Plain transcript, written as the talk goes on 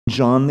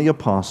John the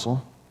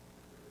Apostle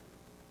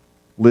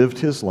lived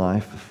his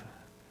life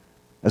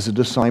as a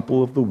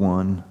disciple of the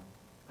one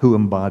who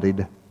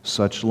embodied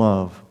such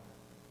love.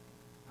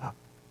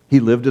 He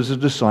lived as a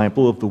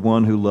disciple of the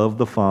one who loved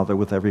the Father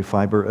with every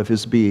fiber of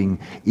his being,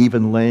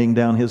 even laying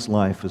down his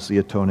life as the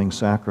atoning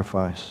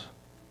sacrifice.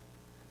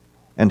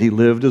 And he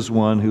lived as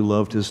one who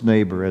loved his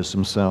neighbor as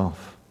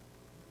himself.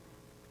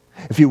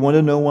 If you want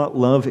to know what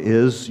love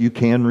is, you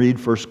can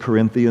read 1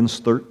 Corinthians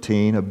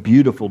 13, a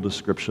beautiful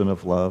description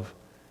of love.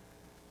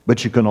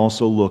 But you can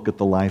also look at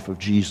the life of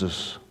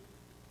Jesus.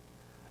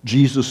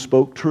 Jesus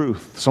spoke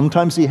truth.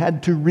 Sometimes he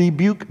had to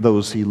rebuke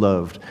those he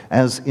loved,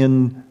 as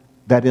in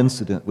that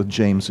incident with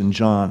James and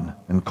John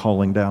and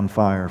calling down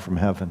fire from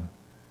heaven.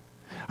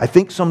 I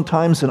think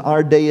sometimes in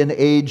our day and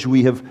age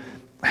we have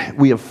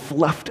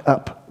fluffed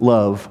up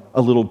love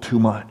a little too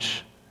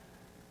much.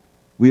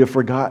 We have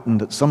forgotten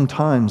that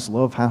sometimes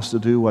love has to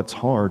do what's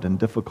hard and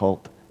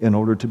difficult in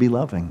order to be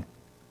loving.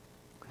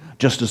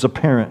 Just as a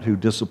parent who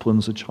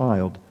disciplines a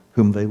child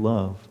whom they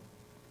love.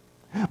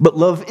 But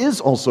love is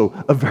also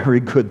a very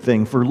good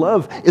thing, for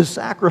love is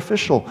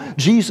sacrificial.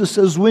 Jesus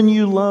says, when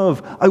you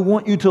love, I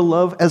want you to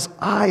love as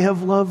I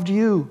have loved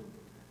you.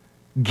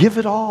 Give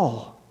it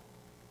all.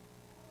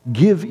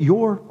 Give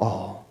your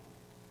all.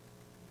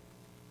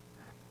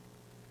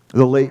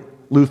 The late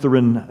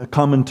Lutheran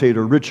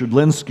commentator Richard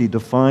Lenski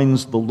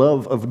defines the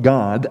love of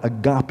God,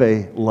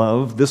 agape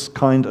love, this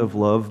kind of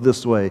love,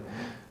 this way.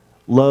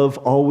 Love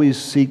always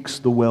seeks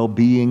the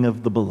well-being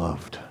of the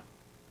beloved.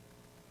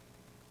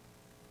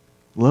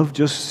 Love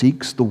just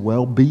seeks the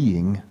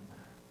well-being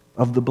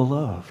of the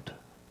beloved.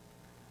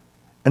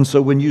 And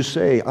so when you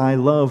say, I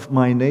love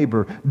my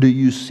neighbor, do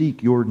you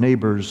seek your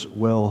neighbor's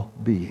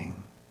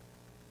well-being?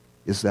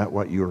 Is that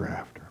what you're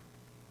after?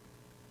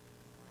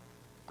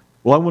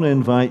 Well, I want to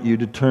invite you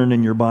to turn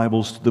in your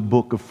Bibles to the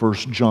book of 1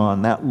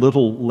 John, that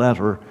little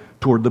letter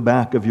toward the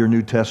back of your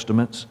New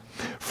Testaments.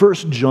 1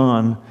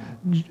 John,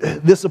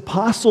 this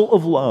apostle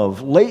of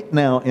love, late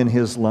now in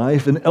his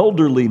life, an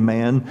elderly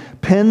man,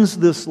 pens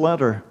this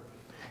letter.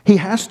 He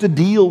has to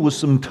deal with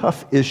some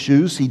tough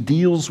issues. He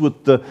deals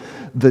with the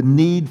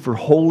need for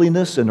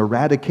holiness and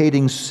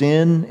eradicating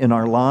sin in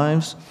our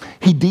lives.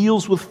 He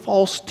deals with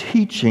false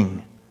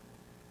teaching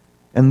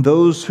and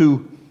those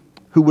who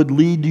would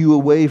lead you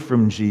away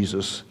from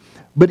Jesus.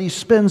 But he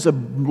spends a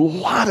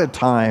lot of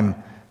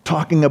time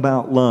talking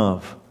about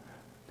love.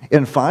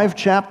 In 5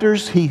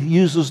 chapters, he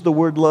uses the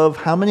word love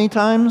how many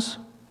times?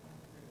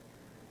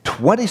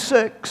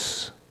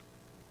 26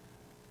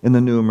 in the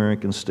New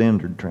American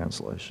Standard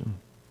Translation.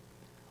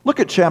 Look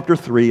at chapter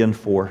 3 and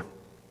 4.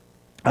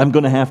 I'm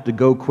going to have to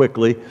go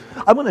quickly.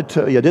 I want to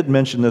tell you, I didn't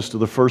mention this to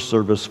the first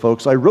service,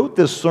 folks. I wrote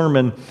this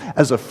sermon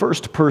as a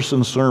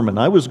first-person sermon.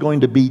 I was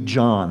going to be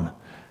John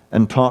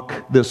and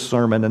talk this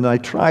sermon, and I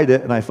tried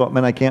it, and I thought,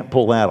 man, I can't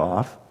pull that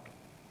off.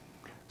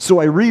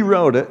 So I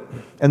rewrote it,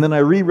 and then I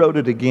rewrote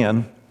it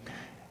again,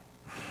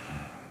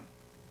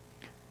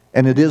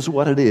 and it is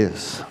what it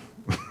is.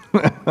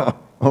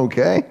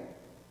 Okay?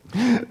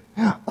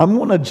 I'm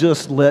going to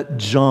just let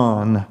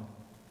John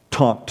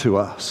talk to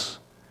us.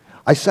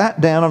 I sat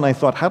down and I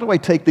thought, how do I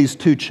take these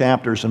 2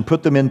 chapters and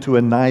put them into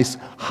a nice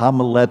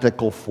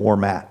homiletical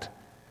format?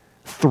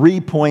 3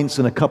 points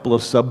and a couple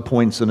of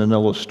subpoints and an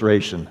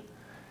illustration.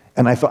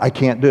 And I thought, I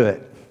can't do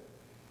it.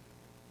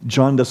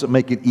 John doesn't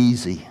make it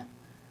easy.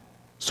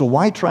 So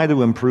why try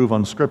to improve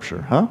on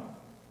Scripture, huh?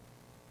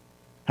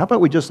 How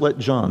about we just let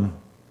John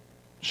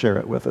share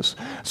it with us?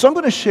 So I'm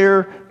going to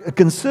share a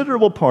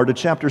considerable part of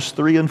chapters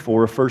 3 and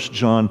 4 of 1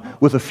 John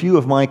with a few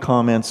of my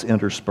comments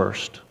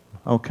interspersed.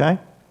 Okay?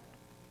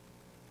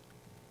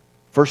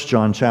 1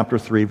 John chapter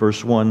 3,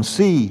 verse 1.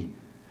 See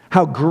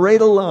how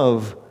great a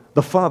love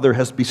the Father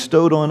has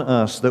bestowed on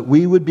us that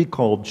we would be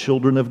called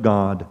children of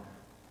God,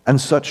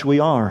 and such we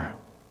are.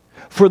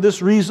 For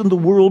this reason the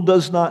world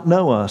does not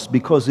know us,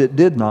 because it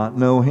did not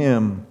know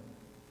Him.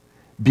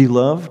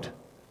 Beloved,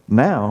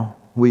 now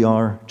we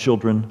are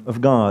children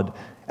of God,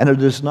 and it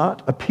has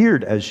not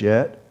appeared as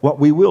yet what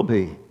we will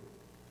be.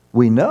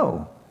 We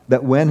know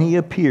that when He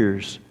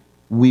appears,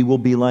 we will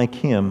be like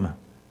Him,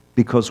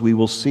 because we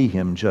will see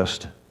Him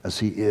just as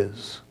He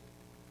is.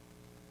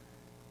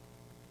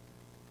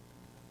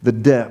 The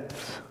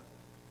depth,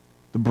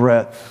 the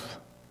breadth,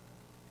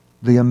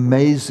 the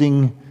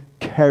amazing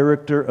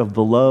character of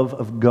the love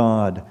of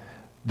God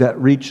that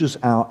reaches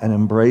out and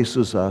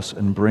embraces us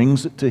and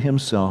brings it to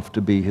Himself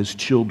to be His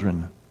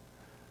children.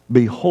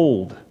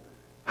 Behold,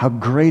 how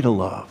great a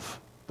love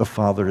the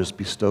Father has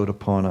bestowed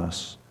upon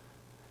us,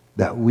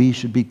 that we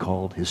should be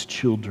called His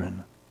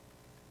children.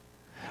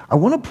 I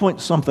want to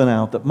point something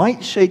out that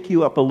might shake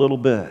you up a little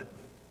bit.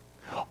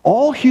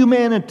 All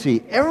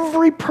humanity,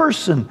 every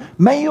person,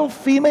 male,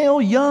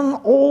 female,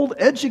 young, old,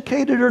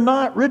 educated or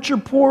not, rich or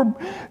poor,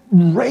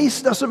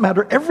 race, doesn't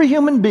matter. Every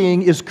human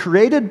being is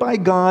created by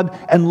God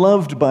and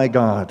loved by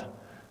God.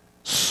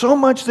 So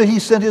much that He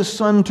sent His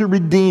Son to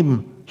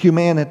redeem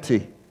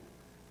humanity.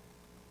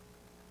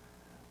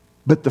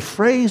 But the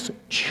phrase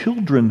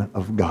children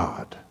of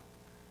God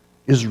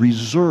is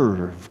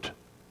reserved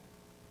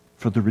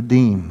for the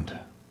redeemed.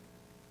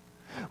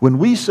 When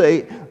we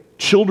say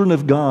children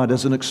of God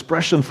as an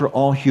expression for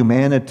all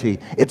humanity,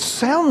 it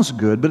sounds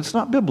good, but it's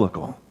not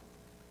biblical.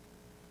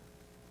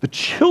 The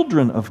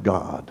children of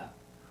God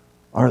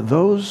are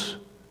those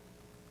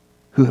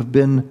who have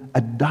been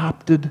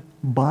adopted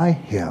by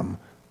Him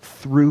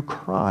through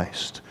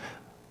Christ.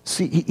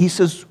 See, he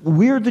says,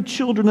 we're the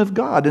children of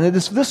God, and it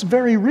is this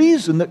very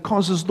reason that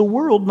causes the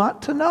world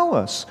not to know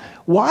us.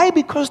 Why?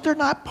 Because they're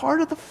not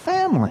part of the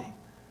family.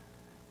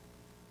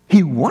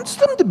 He wants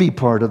them to be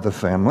part of the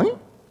family.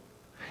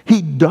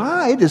 He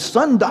died, His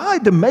Son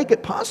died to make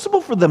it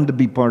possible for them to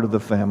be part of the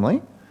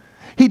family.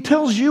 He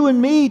tells you and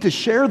me to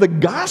share the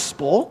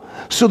gospel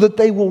so that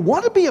they will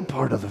want to be a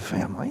part of the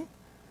family.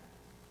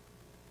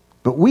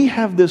 But we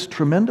have this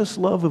tremendous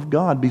love of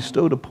God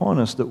bestowed upon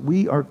us that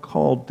we are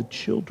called the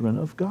children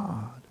of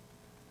God.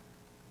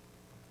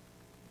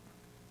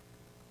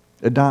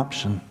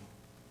 Adoption.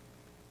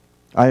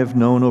 I have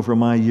known over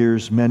my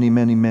years many,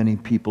 many, many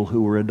people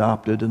who were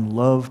adopted and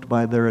loved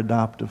by their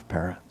adoptive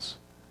parents.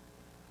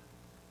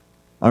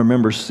 I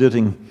remember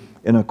sitting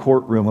in a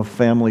courtroom, a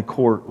family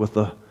court, with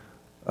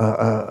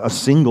a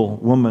single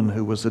woman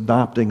who was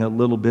adopting a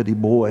little bitty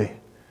boy.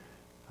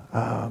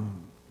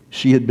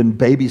 She had been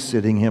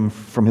babysitting him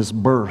from his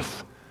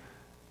birth,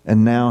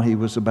 and now he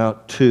was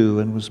about 2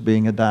 and was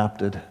being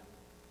adopted.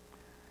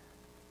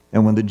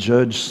 And when the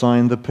judge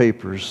signed the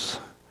papers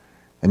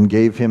and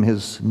gave him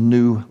his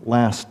new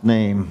last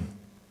name,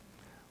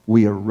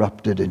 we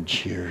erupted in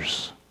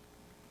cheers.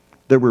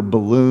 There were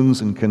balloons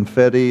and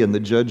confetti, and the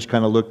judge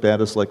kind of looked at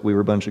us like we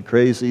were a bunch of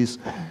crazies.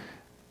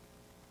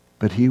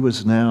 But he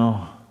was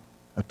now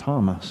a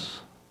Thomas.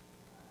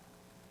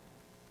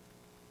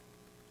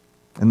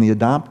 And the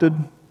adopted,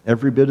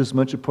 every bit as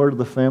much a part of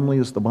the family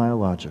as the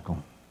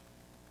biological.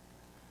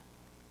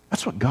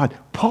 That's what God,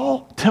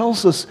 Paul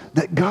tells us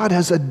that God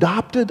has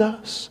adopted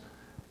us.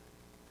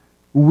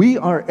 We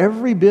are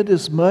every bit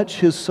as much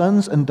His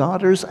sons and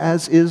daughters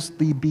as is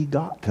the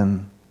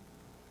begotten.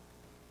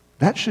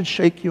 That should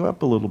shake you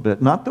up a little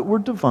bit. Not that we're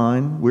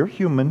divine, we're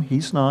human.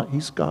 He's not,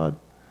 He's God.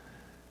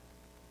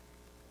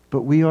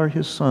 But we are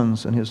His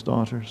sons and His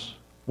daughters.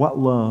 What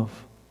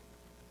love.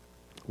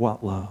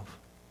 What love.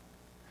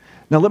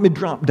 Now let me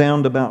drop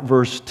down to about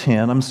verse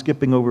 10. I'm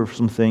skipping over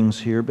some things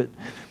here, but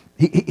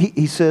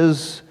he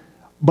says,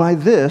 by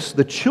this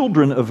the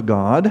children of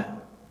God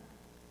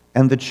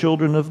and the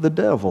children of the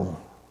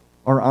devil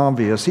are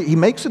obvious. He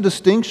makes a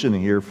distinction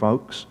here,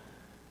 folks,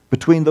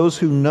 between those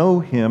who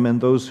know Him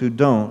and those who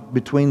don't,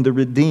 between the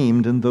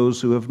redeemed and those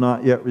who have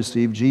not yet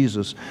received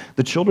Jesus.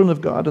 The children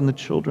of God and the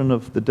children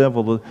of the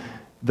devil,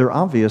 they're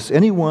obvious.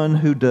 Anyone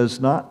who does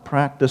not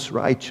practice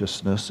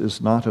righteousness is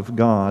not of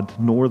God,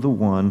 nor the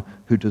one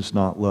who does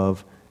not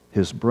love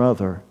his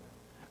brother.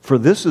 For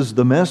this is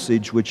the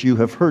message which you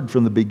have heard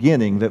from the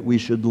beginning, that we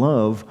should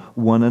love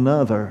one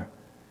another.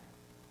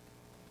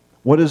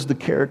 What is the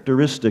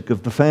characteristic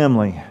of the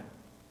family?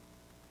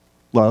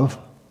 Love.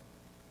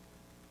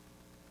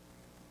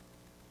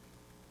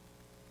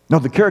 Now,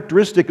 the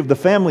characteristic of the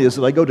family is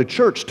that I go to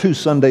church 2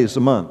 Sundays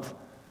a month.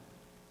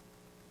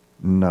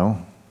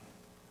 No.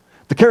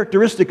 The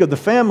characteristic of the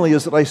family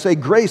is that I say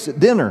grace at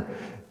dinner.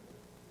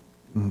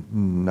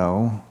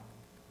 No.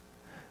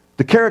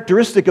 The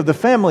characteristic of the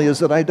family is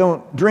that I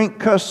don't drink,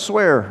 cuss,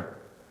 swear.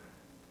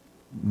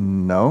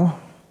 No.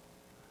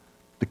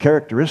 The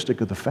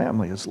characteristic of the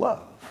family is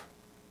love.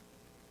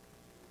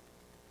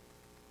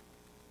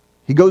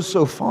 He goes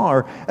so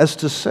far as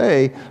to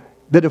say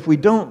that if we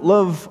don't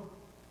love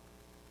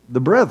the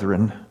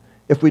brethren,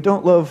 if we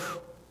don't love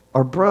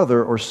our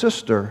brother or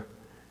sister,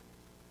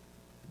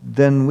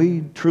 then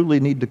we truly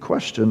need to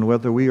question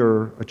whether we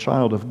are a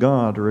child of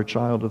God or a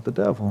child of the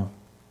devil.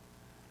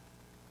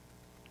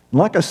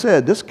 Like I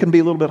said, this can be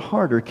a little bit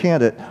harder,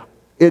 can't it?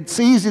 It's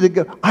easy to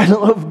go, I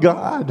love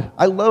God.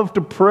 I love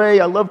to pray.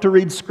 I love to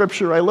read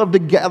Scripture. I love to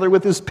gather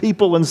with His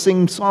people and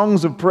sing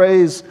songs of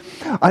praise.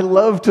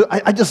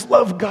 I just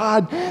love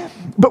God.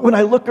 But when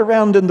I look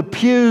around in the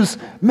pews,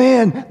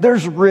 man,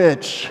 there's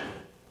Rich.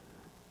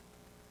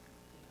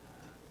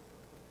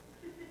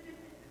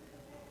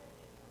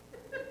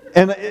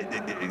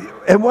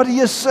 And what do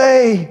you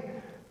say?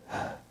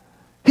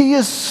 He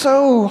is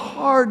so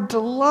hard to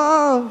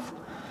love.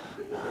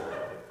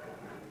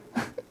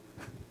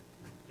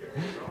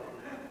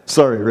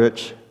 Sorry,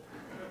 Rich.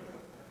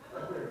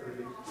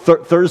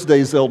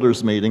 Thursday's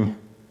elders meeting.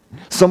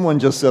 Someone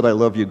just said, I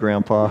love you,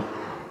 Grandpa.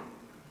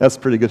 That's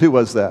pretty good. Who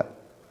was that?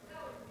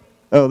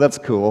 Oh, that's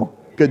cool.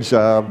 Good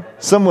job.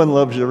 Someone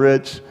loves you,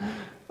 Rich.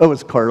 Oh,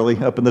 it's Carly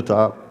up in the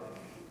top.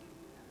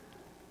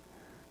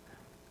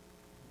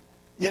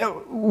 You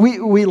know,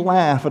 we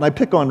laugh, and I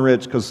pick on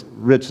Rich because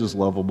Rich is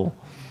lovable.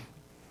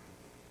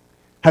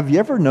 Have you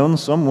ever known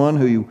someone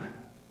who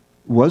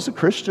was a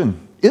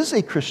Christian, is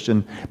a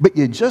Christian, but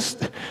they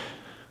just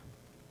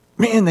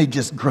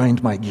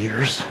grind my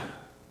gears.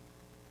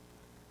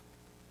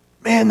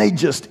 Man, they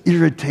just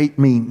irritate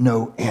me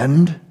no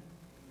end.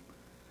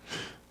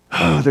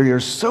 Oh, they are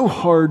so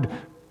hard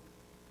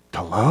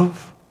to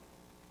love.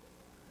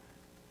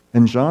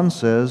 And John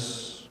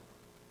says,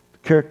 the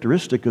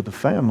characteristic of the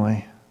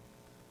family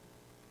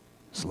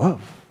is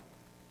love.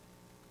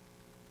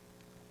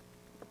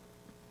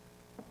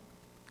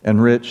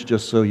 And Rich,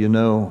 just so you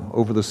know,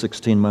 over the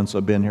 16 months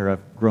I've been here,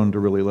 I've grown to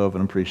really love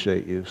and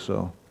appreciate you.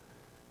 So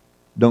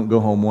don't go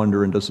home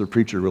wondering, does the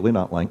preacher really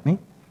not like me?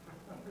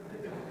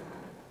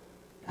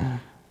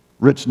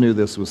 Rich knew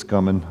this was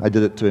coming. I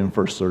did it to him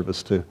first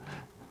service too.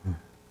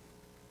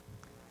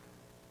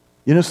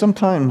 You know,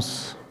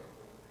 sometimes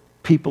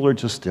people are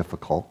just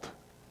difficult.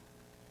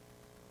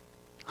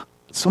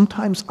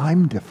 Sometimes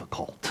I'm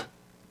difficult.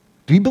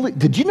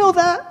 Did you know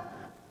that?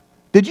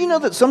 Did you know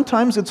that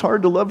sometimes it's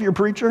hard to love your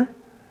preacher?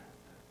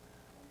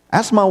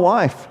 Ask my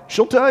wife.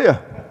 She'll tell you.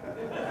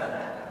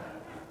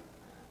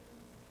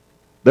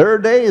 There are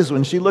days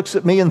when she looks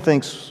at me and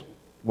thinks,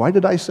 why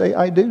did I say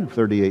I do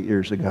 38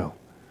 years ago?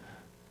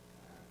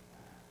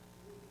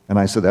 And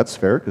I said, that's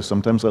fair, because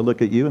sometimes I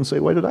look at you and say,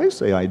 why did I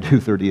say I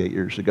do 38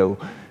 years ago?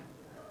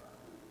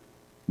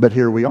 But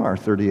here we are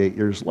 38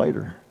 years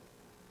later.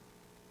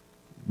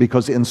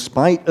 Because in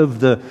spite of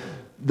the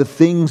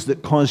things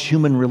that cause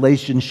human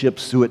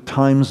relationships to at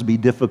times be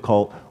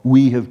difficult,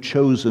 we have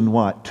chosen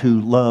what?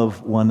 To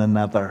love one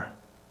another.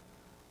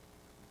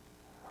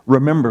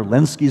 Remember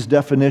Lenski's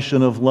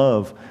definition of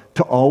love,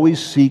 to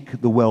always seek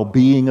the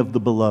well-being of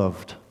the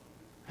beloved.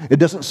 It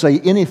doesn't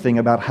say anything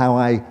about how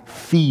I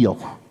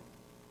feel.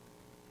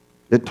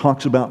 It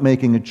talks about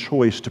making a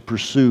choice to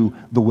pursue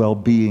the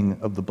well-being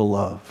of the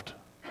beloved.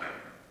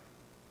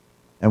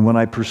 And when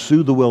I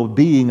pursue the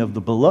well-being of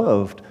the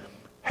beloved,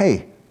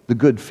 hey, the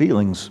good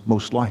feelings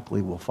most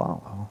likely will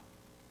follow.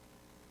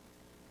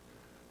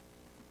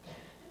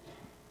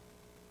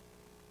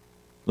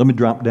 Let me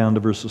drop down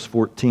to verses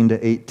 14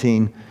 to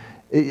 18.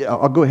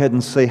 I'll go ahead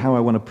and say how I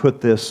want to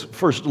put this.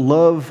 First,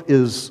 love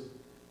is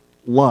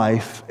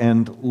life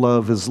and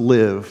love is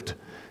lived.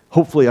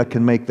 Hopefully I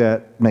can make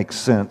that make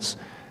sense.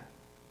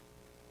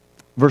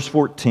 Verse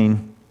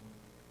 14,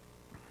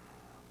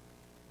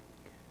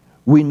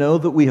 we know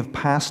that we have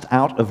passed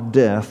out of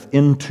death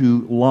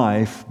into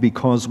life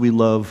because we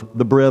love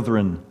the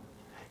brethren.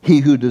 He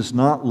who does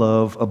not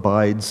love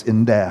abides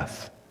in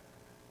death.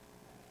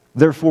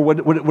 Therefore,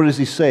 what does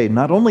he say?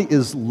 Not only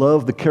is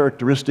love the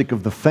characteristic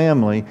of the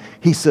family,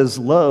 he says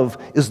love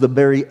is the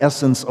very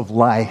essence of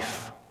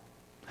life.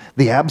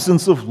 The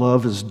absence of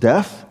love is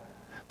death.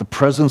 The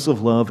presence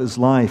of love is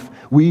life.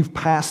 We've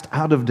passed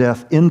out of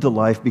death into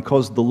life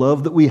because the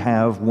love that we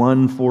have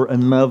one for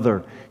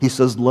another. He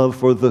says love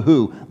for the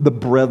who? The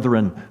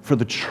brethren, for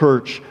the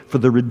church, for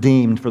the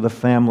redeemed, for the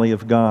family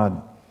of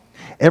God.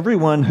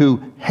 Everyone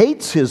who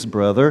hates his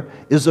brother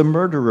is a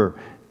murderer.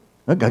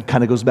 That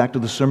kind of goes back to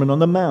the Sermon on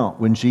the Mount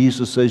when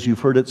Jesus says, you've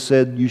heard it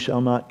said, you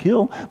shall not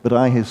kill, but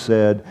I have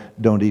said,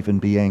 don't even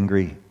be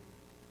angry.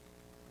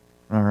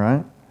 All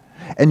right?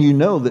 And you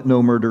know that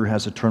no murderer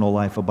has eternal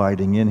life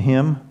abiding in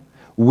him.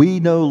 We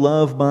know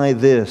love by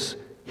this.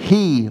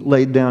 He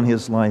laid down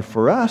his life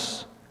for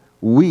us.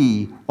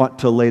 We ought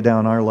to lay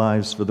down our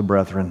lives for the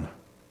brethren.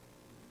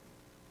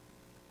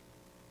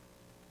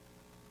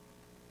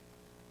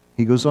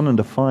 He goes on and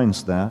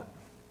defines that.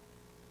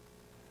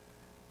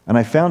 And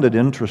I found it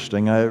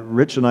interesting.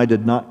 Rich and I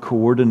did not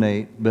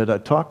coordinate, but I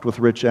talked with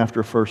Rich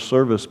after first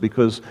service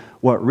because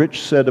what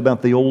Rich said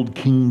about the old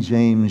King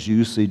James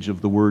usage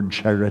of the word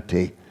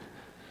charity,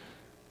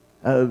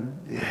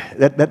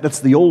 that's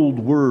the old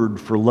word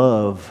for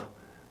love,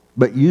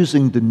 but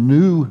using the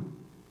new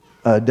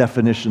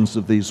definitions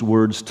of these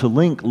words to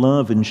link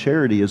love and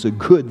charity is a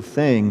good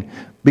thing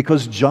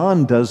because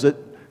John does it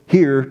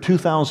here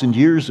 2,000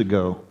 years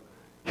ago.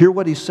 Hear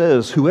what he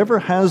says, whoever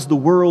has the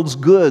world's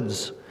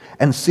goods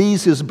and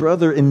sees his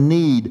brother in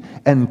need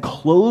and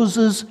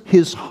closes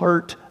his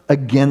heart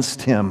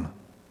against him.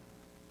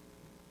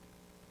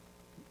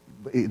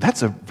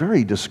 That's a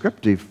very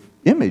descriptive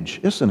image,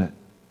 isn't it?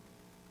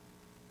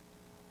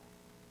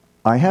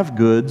 I have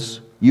goods,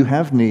 you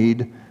have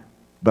need,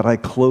 but I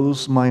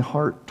close my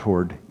heart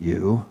toward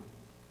you.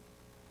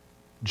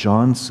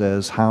 John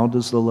says, how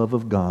does the love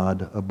of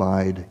God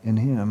abide in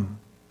him?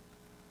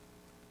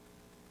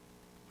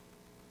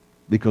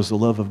 Because the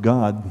love of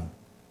God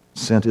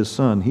sent his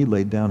Son. He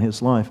laid down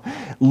his life.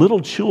 Little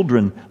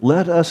children,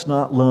 let us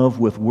not love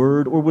with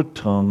word or with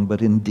tongue,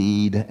 but in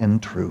deed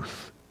and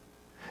truth.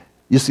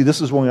 You see, this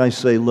is why I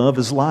say love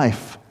is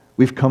life.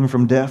 We've come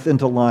from death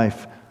into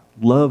life.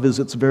 Love is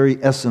its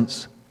very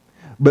essence.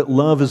 But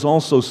love is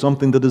also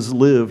something that is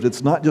lived.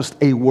 It's not just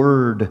a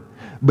word,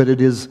 but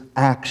it is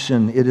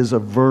action. It is a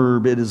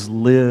verb. It is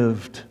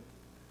lived.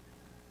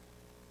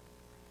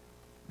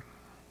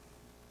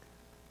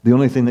 The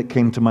only thing that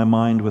came to my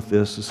mind with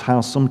this is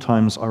how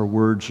sometimes our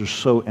words are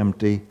so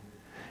empty.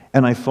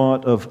 And I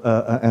thought of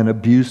an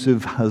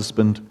abusive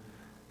husband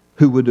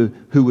who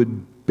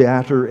would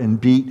batter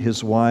and beat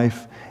his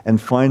wife, and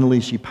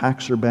finally she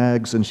packs her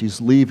bags and she's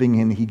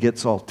leaving, and he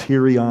gets all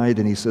teary-eyed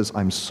and he says,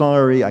 I'm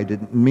sorry, I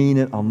didn't mean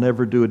it, I'll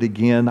never do it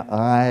again,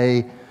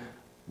 I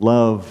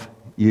love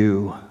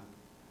you.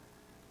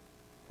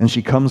 And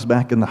she comes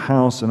back in the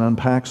house and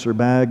unpacks her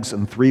bags,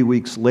 and 3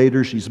 weeks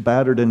later she's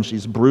battered and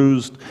she's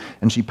bruised,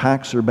 and she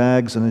packs her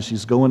bags, and as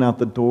she's going out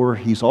the door,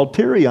 he's all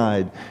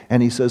teary-eyed,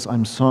 and he says,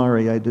 "I'm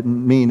sorry, I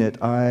didn't mean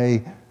it.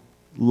 I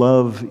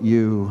love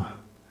you."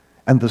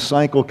 And the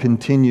cycle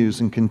continues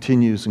and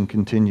continues and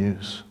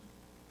continues.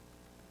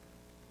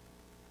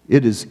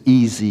 It is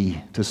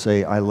easy to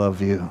say, "I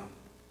love you."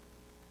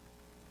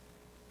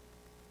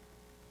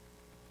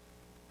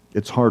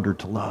 It's harder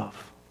to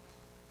love.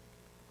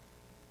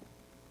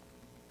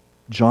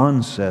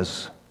 John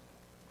says,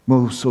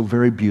 so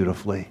very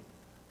beautifully,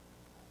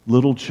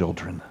 "Little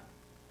children,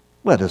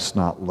 let us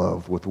not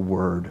love with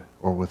word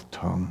or with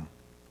tongue,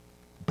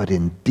 but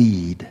in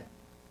deed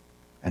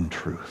and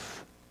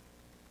truth."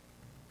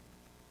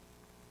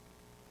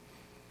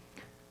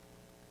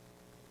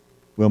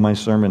 Well, my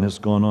sermon has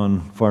gone on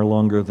far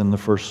longer than the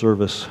first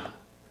service.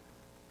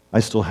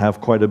 I still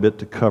have quite a bit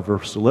to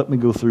cover, so let me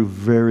go through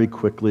very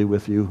quickly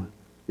with you,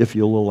 if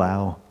you'll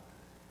allow.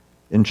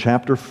 In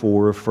chapter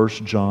 4 of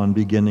 1 John,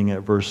 beginning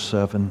at verse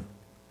 7,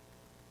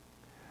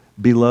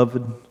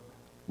 "Beloved,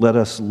 let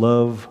us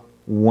love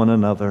one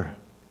another,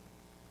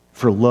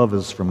 for love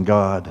is from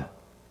God.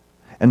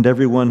 And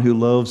everyone who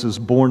loves is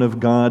born of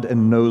God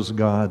and knows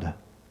God.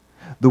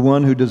 The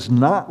one who does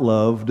not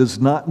love does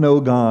not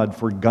know God,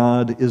 for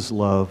God is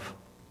love.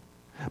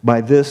 By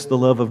this the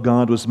love of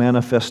God was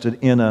manifested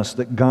in us,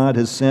 that God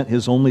has sent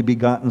His only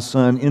begotten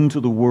Son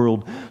into the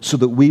world so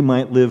that we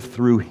might live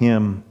through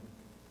Him.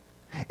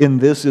 In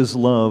this is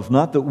love,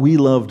 not that we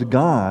loved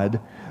God,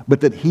 but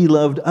that He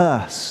loved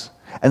us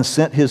and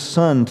sent His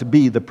Son to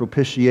be the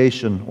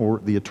propitiation,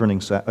 or the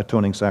atoning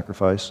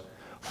sacrifice,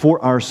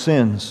 for our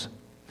sins.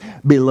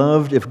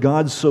 Beloved, if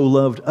God so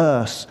loved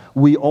us,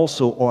 we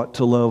also ought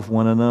to love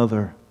one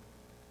another.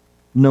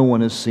 No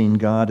one has seen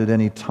God at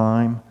any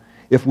time.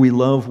 If we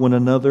love one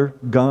another,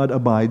 God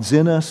abides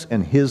in us,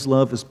 and His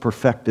love is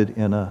perfected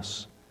in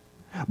us.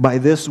 By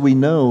this we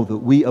know that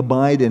we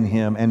abide in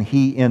Him and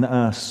He in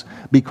us,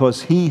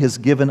 because He has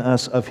given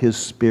us of His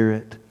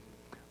Spirit.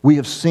 We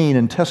have seen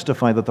and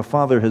testify that the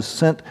Father has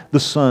sent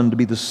the Son to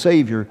be the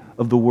Savior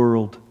of the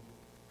world.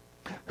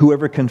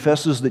 Whoever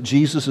confesses that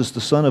Jesus is the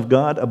Son of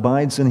God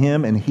abides in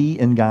Him and He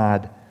in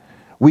God.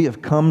 We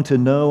have come to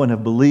know and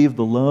have believed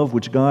the love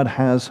which God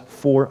has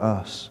for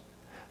us.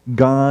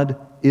 God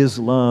is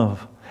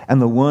love,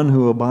 and the one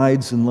who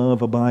abides in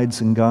love abides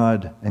in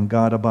God, and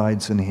God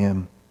abides in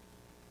him.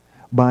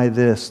 By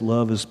this,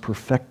 love is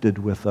perfected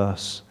with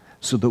us,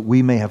 so that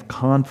we may have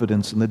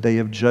confidence in the day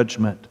of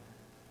judgment,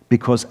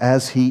 because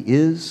as He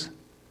is,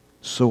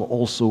 so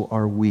also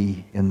are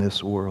we in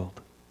this world.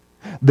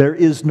 There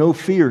is no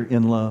fear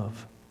in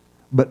love,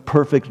 but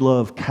perfect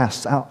love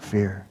casts out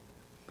fear,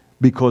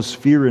 because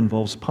fear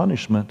involves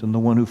punishment, and the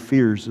one who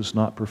fears is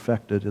not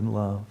perfected in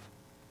love.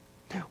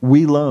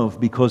 We love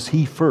because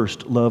He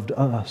first loved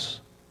us.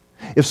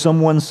 If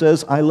someone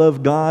says, "I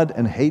love God,"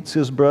 and hates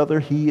his brother,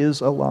 he is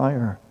a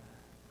liar.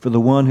 For the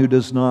one who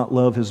does not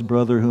love his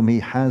brother whom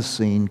he has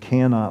seen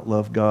cannot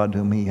love God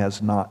whom he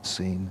has not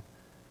seen.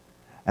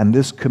 And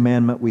this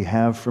commandment we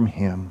have from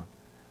Him,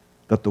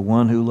 that the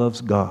one who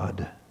loves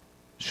God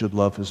should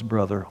love his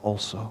brother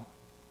also.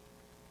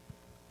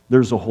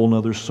 There's a whole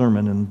other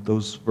sermon in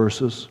those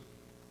verses.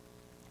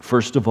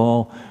 First of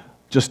all,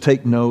 just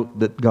take note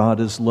that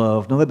God is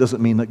love. Now, that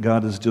doesn't mean that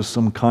God is just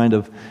some kind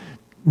of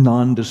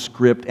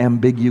nondescript,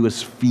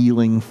 ambiguous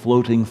feeling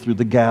floating through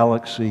the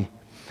galaxy.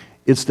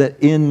 It's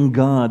that in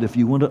God, if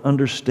you want to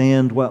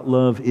understand what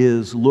love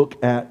is,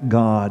 look at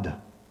God.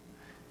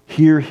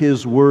 Hear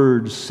His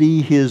words,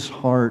 see His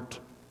heart.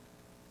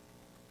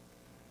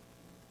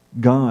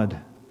 God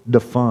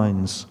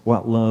defines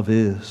what love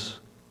is.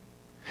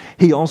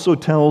 He also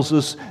tells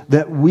us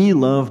that we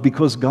love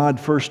because God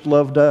first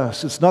loved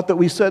us. It's not that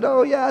we said,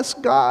 "Oh yes,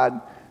 God."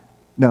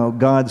 No,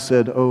 God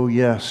said, "Oh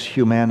yes,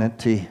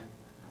 humanity.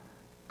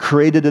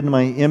 Created in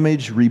my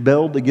image,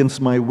 rebelled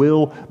against my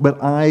will,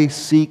 but I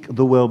seek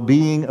the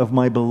well-being of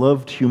my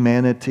beloved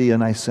humanity,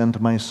 and I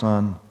sent my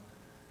Son."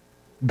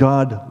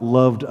 God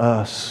loved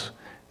us,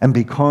 and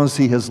because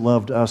He has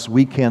loved us,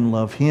 we can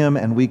love Him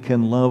and we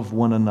can love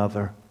one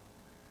another.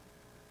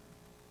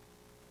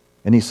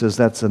 And He says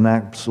that's an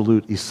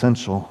absolute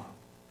essential,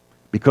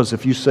 because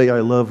if you say, "I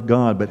love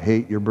God," but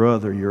hate your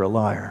brother, you're a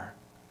liar.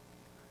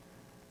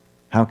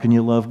 How can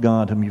you love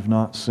God whom you've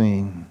not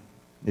seen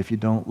if you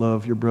don't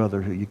love your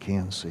brother who you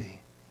can see?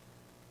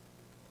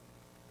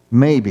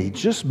 Maybe,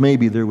 just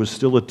maybe, there was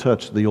still a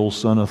touch of the old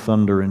son of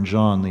thunder in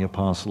John, the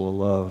apostle of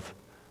love,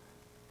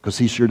 because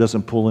he sure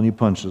doesn't pull any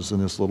punches in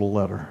this little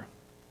letter.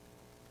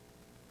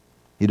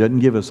 He doesn't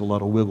give us a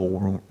lot of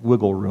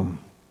wiggle room.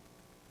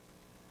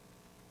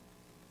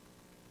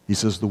 He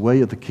says the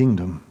way of the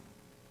kingdom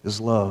is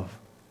love.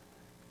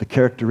 The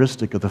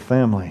characteristic of the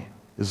family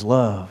is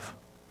love.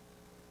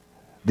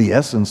 The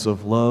essence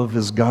of love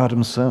is God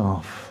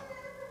Himself.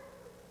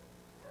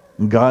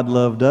 God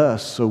loved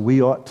us, so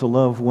we ought to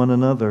love one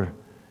another,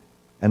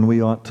 and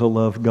we ought to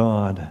love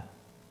God.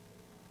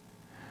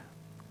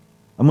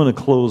 I'm going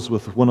to close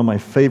with one of my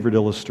favorite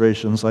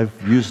illustrations. I've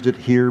used it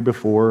here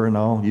before, and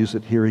I'll use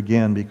it here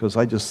again because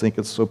I just think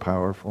it's so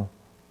powerful.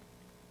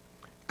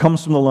 It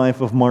comes from the life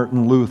of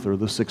Martin Luther,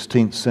 the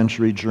 16th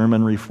century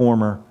German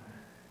reformer.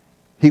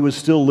 He was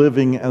still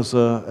living as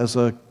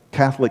a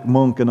Catholic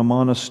monk in a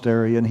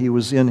monastery, and he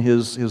was in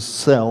his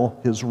cell,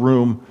 his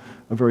room,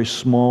 a very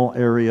small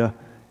area,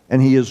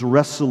 and he is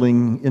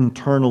wrestling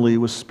internally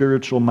with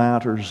spiritual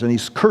matters, and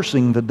he's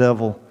cursing the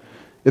devil.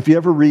 If you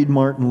ever read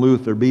Martin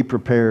Luther, be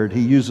prepared.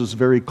 He uses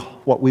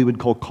what we would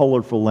call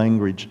colorful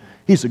language.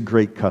 He's a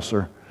great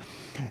cusser.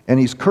 And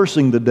he's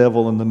cursing the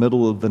devil in the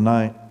middle of the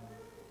night.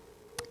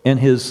 And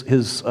his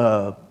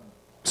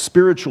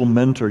spiritual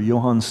mentor,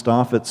 Johann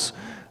Staufitz,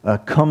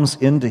 comes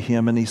into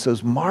him and he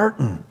says,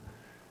 "Martin,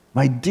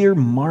 my dear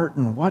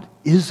Martin, what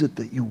is it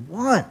that you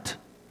want?"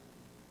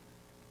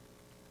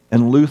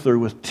 And Luther,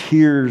 with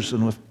tears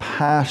and with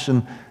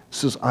passion,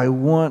 says, "I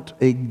want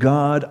a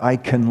God I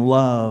can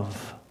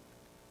love.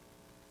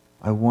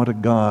 I want a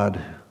God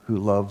who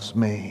loves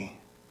me."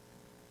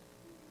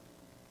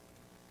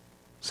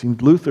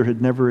 Seemed Luther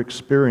had never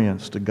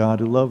experienced a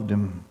God who loved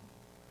him.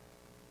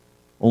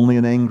 Only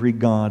an angry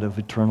God of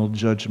eternal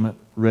judgment,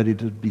 ready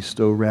to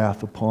bestow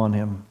wrath upon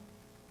him.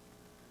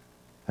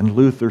 And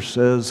Luther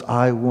says,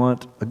 "I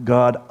want a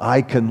God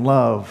I can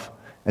love."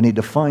 And he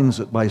defines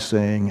it by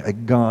saying, "A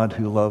God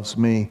who loves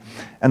me."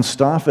 And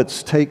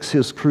Staufitz takes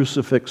his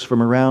crucifix from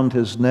around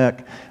his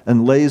neck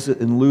and lays it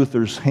in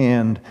Luther's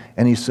hand,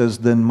 and he says,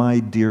 "Then,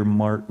 my dear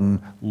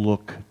Martin,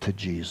 look to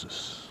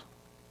Jesus."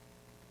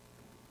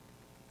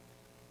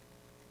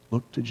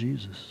 Look to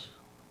Jesus.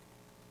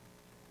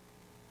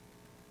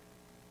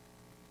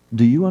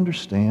 Do you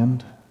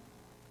understand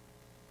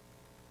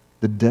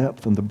the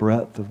depth and the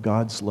breadth of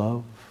God's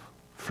love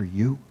for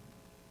you?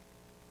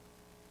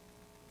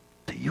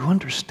 Do you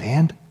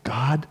understand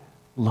God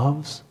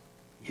loves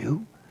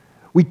you?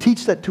 We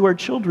teach that to our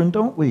children,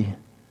 don't we?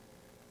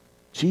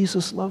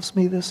 Jesus loves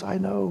me, this I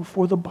know,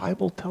 for the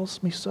Bible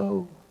tells me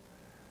so.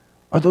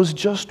 Are those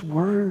just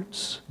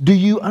words? Do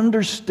you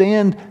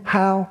understand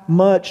how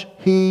much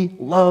He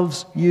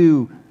loves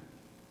you?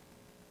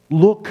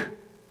 Look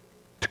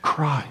to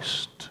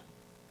Christ.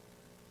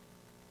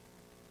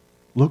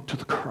 Look to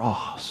the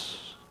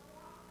cross.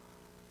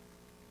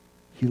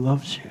 He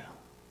loves you.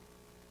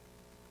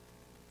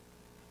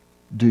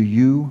 Do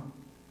you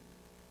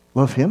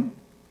love Him?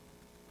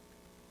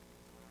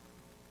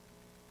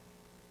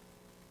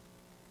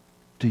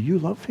 Do you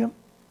love Him?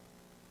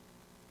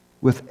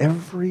 With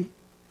every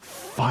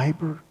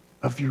fiber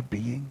of your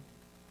being?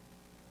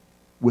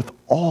 With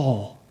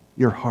all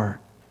your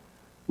heart?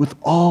 With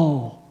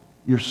all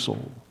your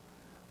soul?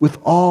 With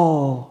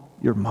all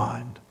your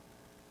mind?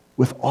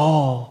 With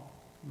all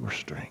your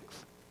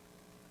strength?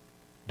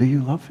 Do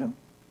you love Him?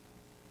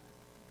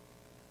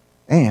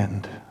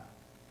 And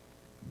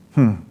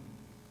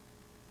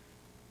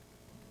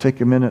take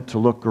a minute to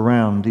look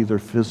around, either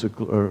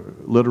physically or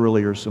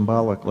literally or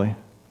symbolically.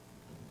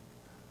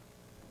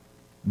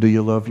 Do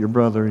you love your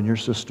brother and your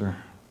sister?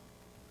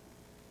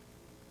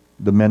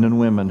 The men and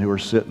women who are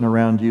sitting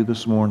around you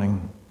this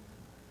morning.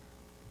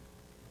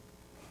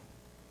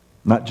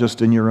 Not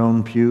just in your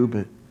own pew,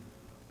 but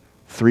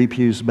 3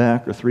 pews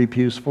back or 3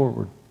 pews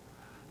forward.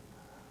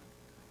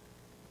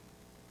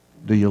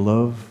 Do you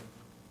love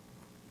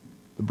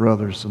the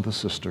brothers and the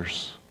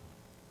sisters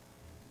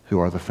who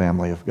are the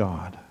family of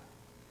God?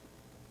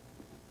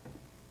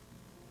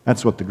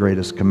 That's what the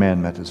greatest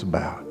commandment is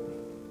about.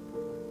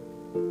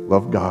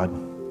 Love God.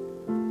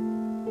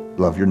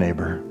 Love your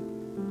neighbor.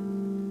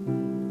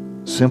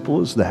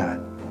 Simple as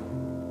that,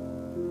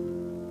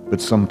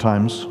 but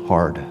sometimes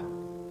hard.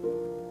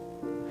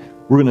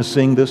 We're going to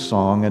sing this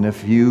song, and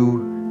if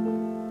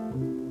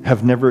you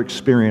have never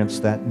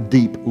experienced that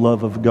deep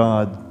love of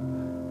God,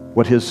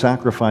 what His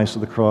sacrifice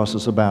of the cross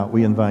is about,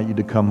 we invite you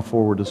to come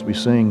forward as we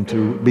sing,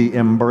 to be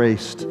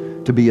embraced,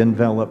 to be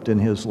enveloped in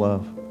His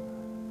love.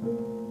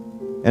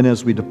 And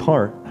as we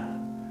depart,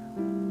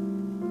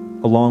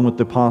 along with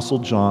the Apostle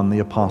John, the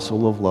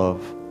apostle of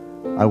love,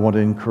 I want to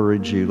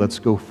encourage you, let's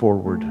go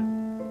forward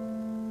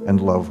and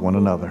love one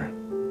another.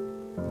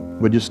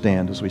 Would you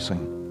stand as we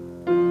sing?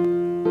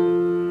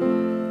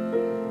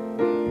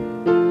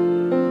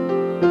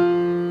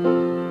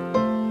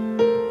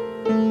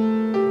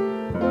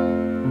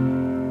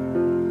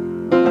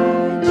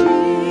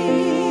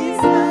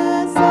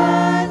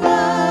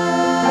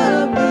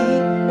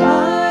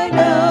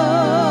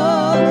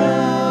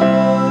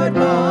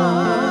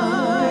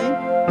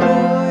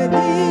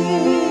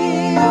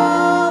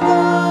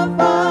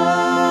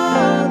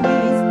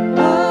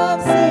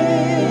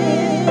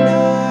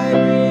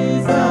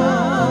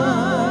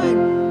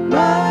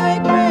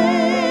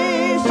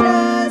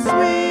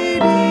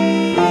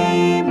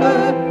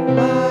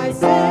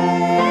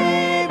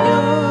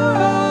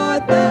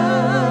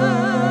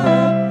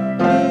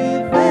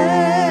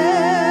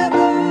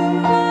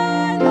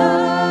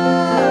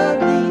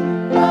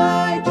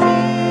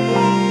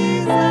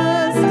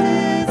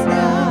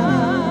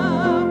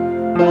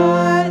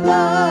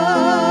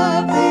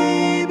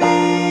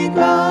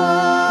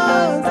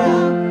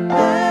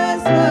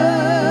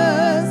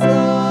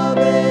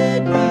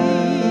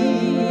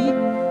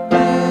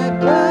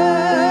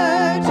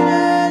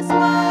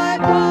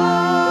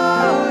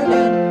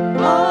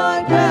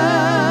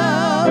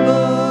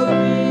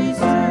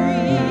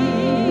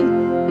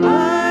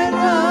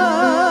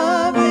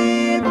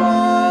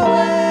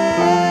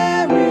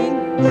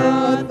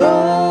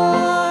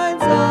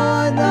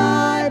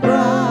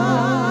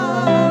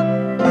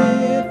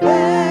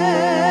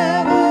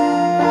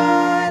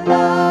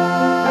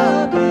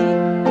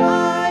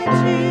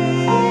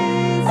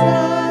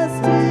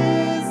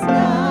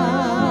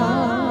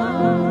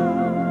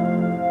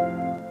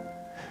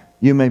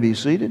 You may be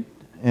seated,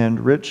 and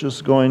Rich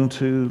is going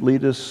to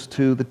lead us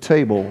to the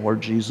table where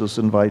Jesus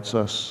invites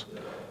us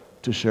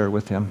to share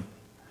with him.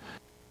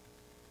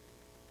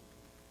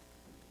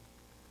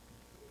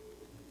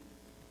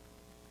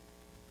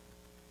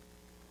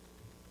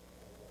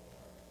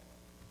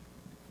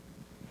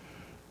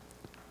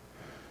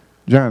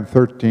 John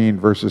 13,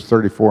 verses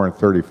 34 and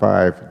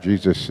 35,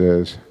 Jesus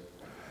says,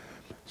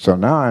 "So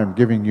now I'm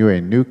giving you a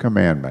new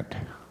commandment.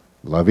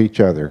 Love each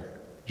other.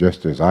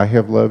 Just as I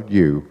have loved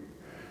you,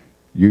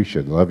 you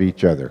should love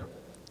each other.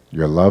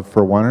 Your love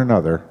for one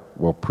another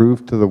will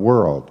prove to the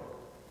world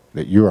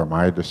that you are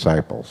my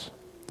disciples."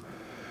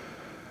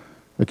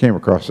 I came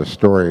across a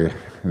story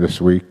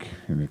this week,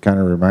 and it kind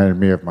of reminded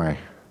me of my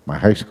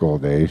high school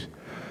days,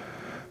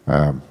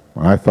 when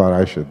I thought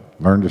I should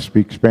learn to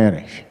speak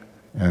Spanish.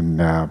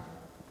 And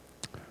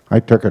I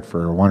took it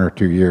for 1 or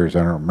 2 years,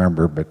 I don't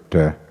remember,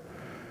 but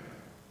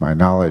my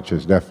knowledge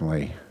has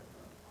definitely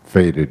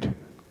faded.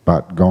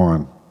 But go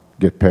on,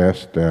 get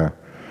past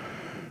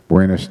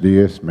Buenos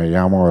dias, me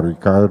llamo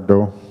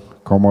Ricardo.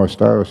 ¿Cómo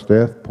está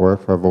usted? Por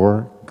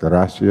favor,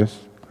 gracias.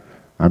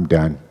 I'm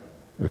done.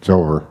 It's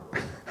over.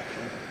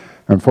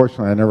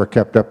 Unfortunately, I never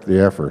kept up the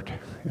effort.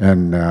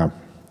 And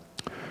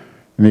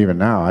even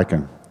now, I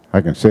can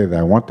say that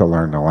I want to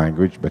learn the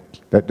language, but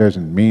that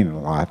doesn't mean a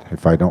lot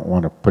if I don't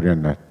want to put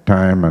in the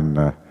time and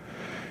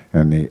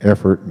the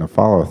effort and the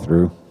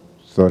follow-through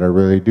so that I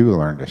really do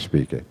learn to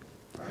speak it.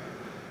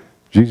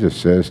 Jesus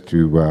says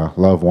to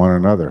love one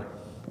another.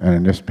 And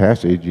in this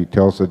passage, he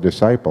tells the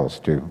disciples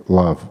to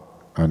love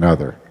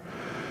another.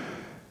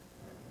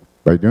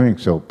 By doing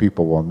so,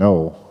 people will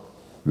know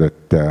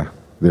that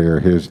they are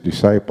his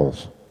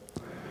disciples.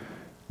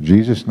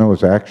 Jesus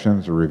knows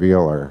actions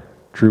reveal our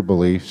true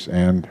beliefs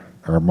and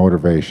our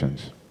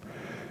motivations.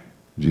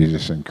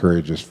 Jesus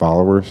encourages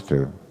followers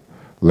to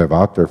live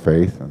out their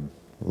faith and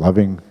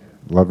loving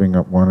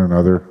one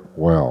another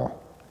well.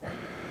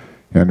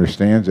 He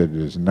understands that it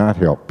does not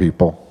help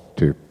people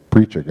to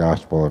preach a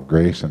gospel of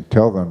grace and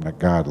tell them that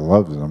God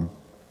loves them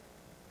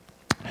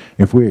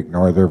if we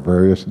ignore their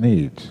various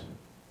needs.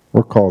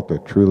 We're called to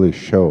truly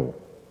show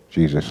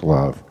Jesus'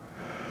 love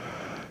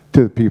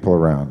to the people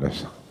around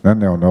us. Then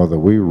they'll know that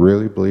we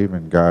really believe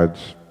in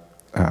God's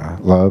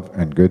love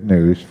and good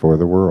news for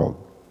the world.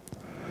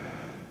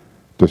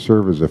 To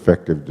serve as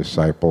effective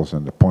disciples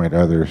and to point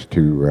others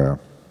to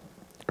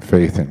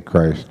faith in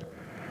Christ,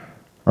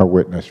 our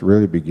witness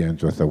really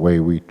begins with the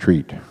way we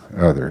treat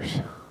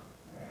others.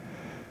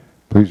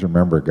 Please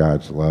remember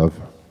God's love,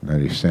 and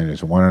that he sent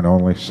his one and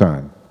only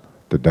Son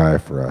to die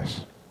for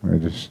us. We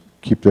just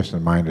keep this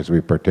in mind as we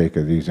partake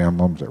of these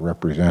emblems that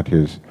represent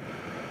his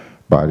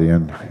body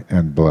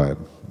and blood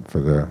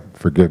for the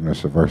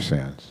forgiveness of our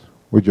sins.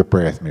 Would you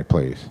pray with me,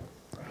 please?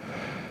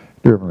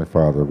 Dear Heavenly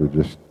Father, we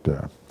just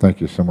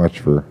thank you so much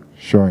for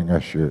showing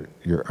us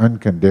your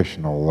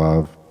unconditional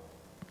love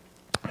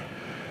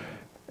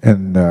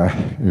and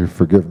your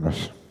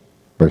forgiveness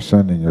by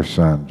sending your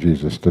Son,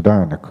 Jesus, to die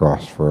on the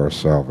cross for our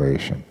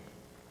salvation.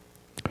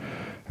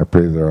 I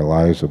pray that our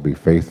lives will be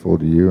faithful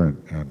to you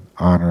and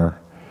honor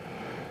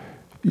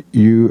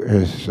you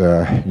as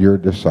your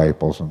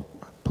disciples. And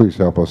please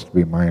help us to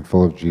be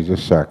mindful of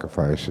Jesus'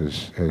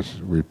 sacrifices as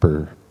we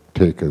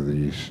partake of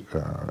these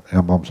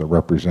emblems that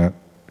represent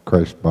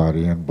Christ's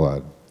body and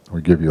blood.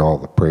 We give you all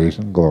the praise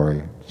and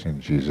glory. It's in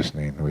Jesus'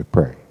 name that we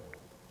pray.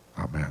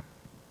 Amen.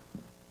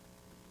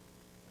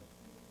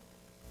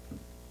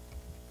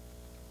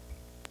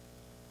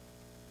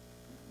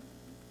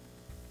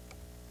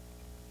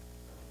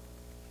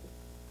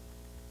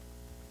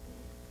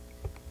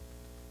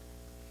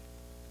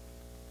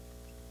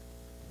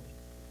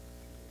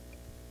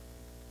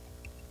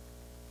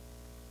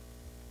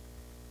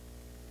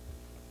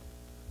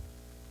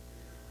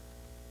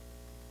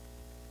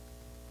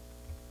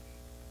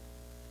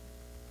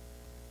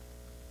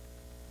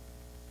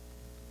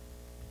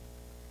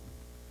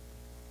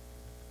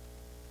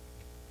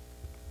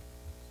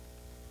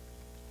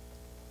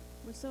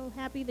 We're so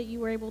happy that you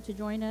were able to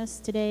join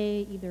us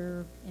today,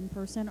 either in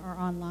person or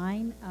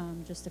online.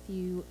 Just a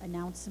few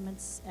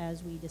announcements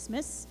as we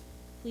dismiss.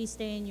 Please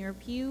stay in your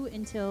pew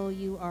until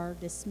you are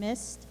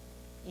dismissed,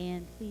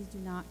 and please do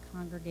not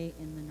congregate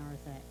in the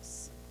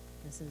narthex.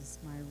 This is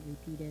my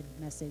repeated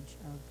message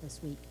of this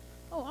week.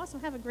 Oh, also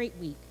have a great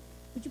week.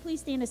 Would you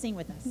please stand and sing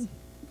with us?